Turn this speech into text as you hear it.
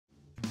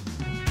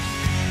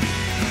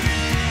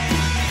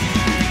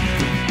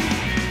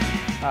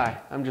Hi,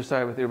 I'm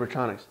Josiah with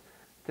Ubertronics.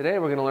 Today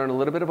we're going to learn a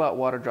little bit about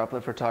water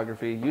droplet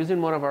photography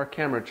using one of our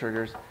camera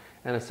triggers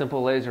and a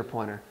simple laser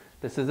pointer.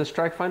 This is the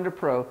Strike Finder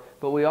Pro,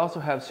 but we also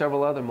have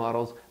several other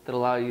models that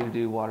allow you to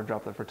do water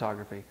droplet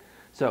photography.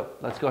 So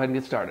let's go ahead and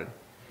get started.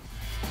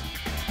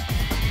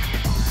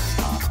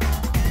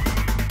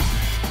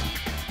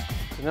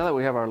 So now that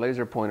we have our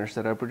laser pointer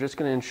set up, we're just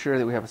going to ensure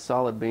that we have a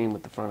solid beam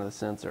with the front of the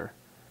sensor.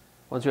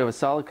 Once we have a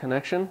solid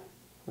connection,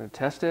 we're going to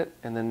test it,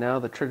 and then now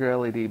the trigger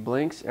LED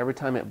blinks. Every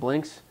time it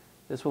blinks,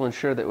 this will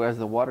ensure that as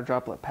the water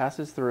droplet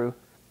passes through,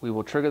 we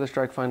will trigger the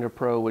Strike Finder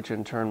Pro, which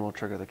in turn will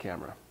trigger the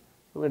camera.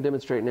 What we're going to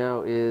demonstrate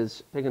now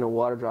is taking a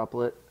water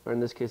droplet, or in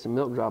this case a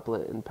milk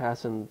droplet, and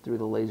passing through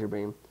the laser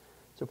beam.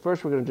 So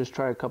first we're going to just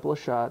try a couple of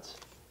shots.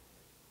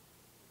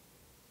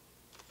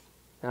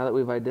 Now that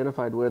we've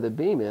identified where the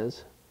beam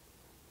is,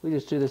 we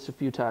just do this a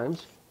few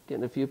times,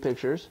 getting a few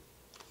pictures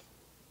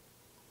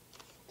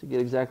to get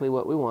exactly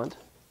what we want.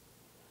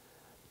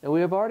 And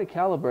we have already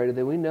calibrated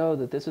that we know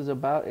that this is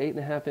about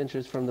 8.5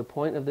 inches from the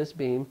point of this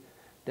beam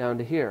down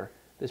to here.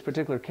 This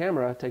particular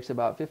camera takes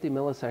about 50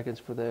 milliseconds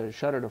for the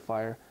shutter to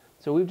fire,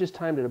 so we've just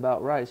timed it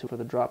about right so for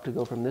the drop to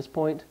go from this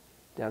point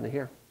down to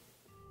here.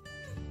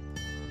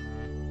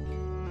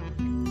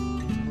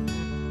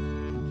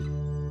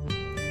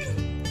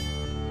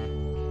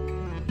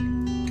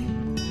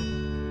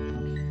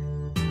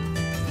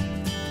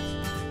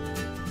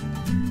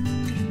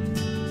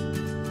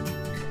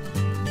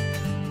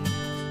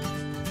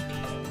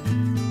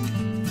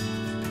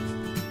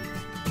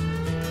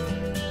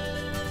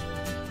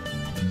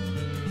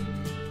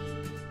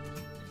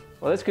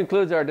 Well, this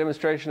concludes our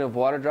demonstration of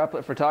water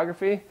droplet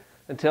photography.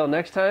 Until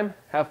next time,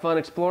 have fun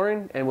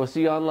exploring, and we'll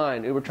see you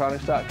online,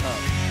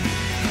 ubertronics.com.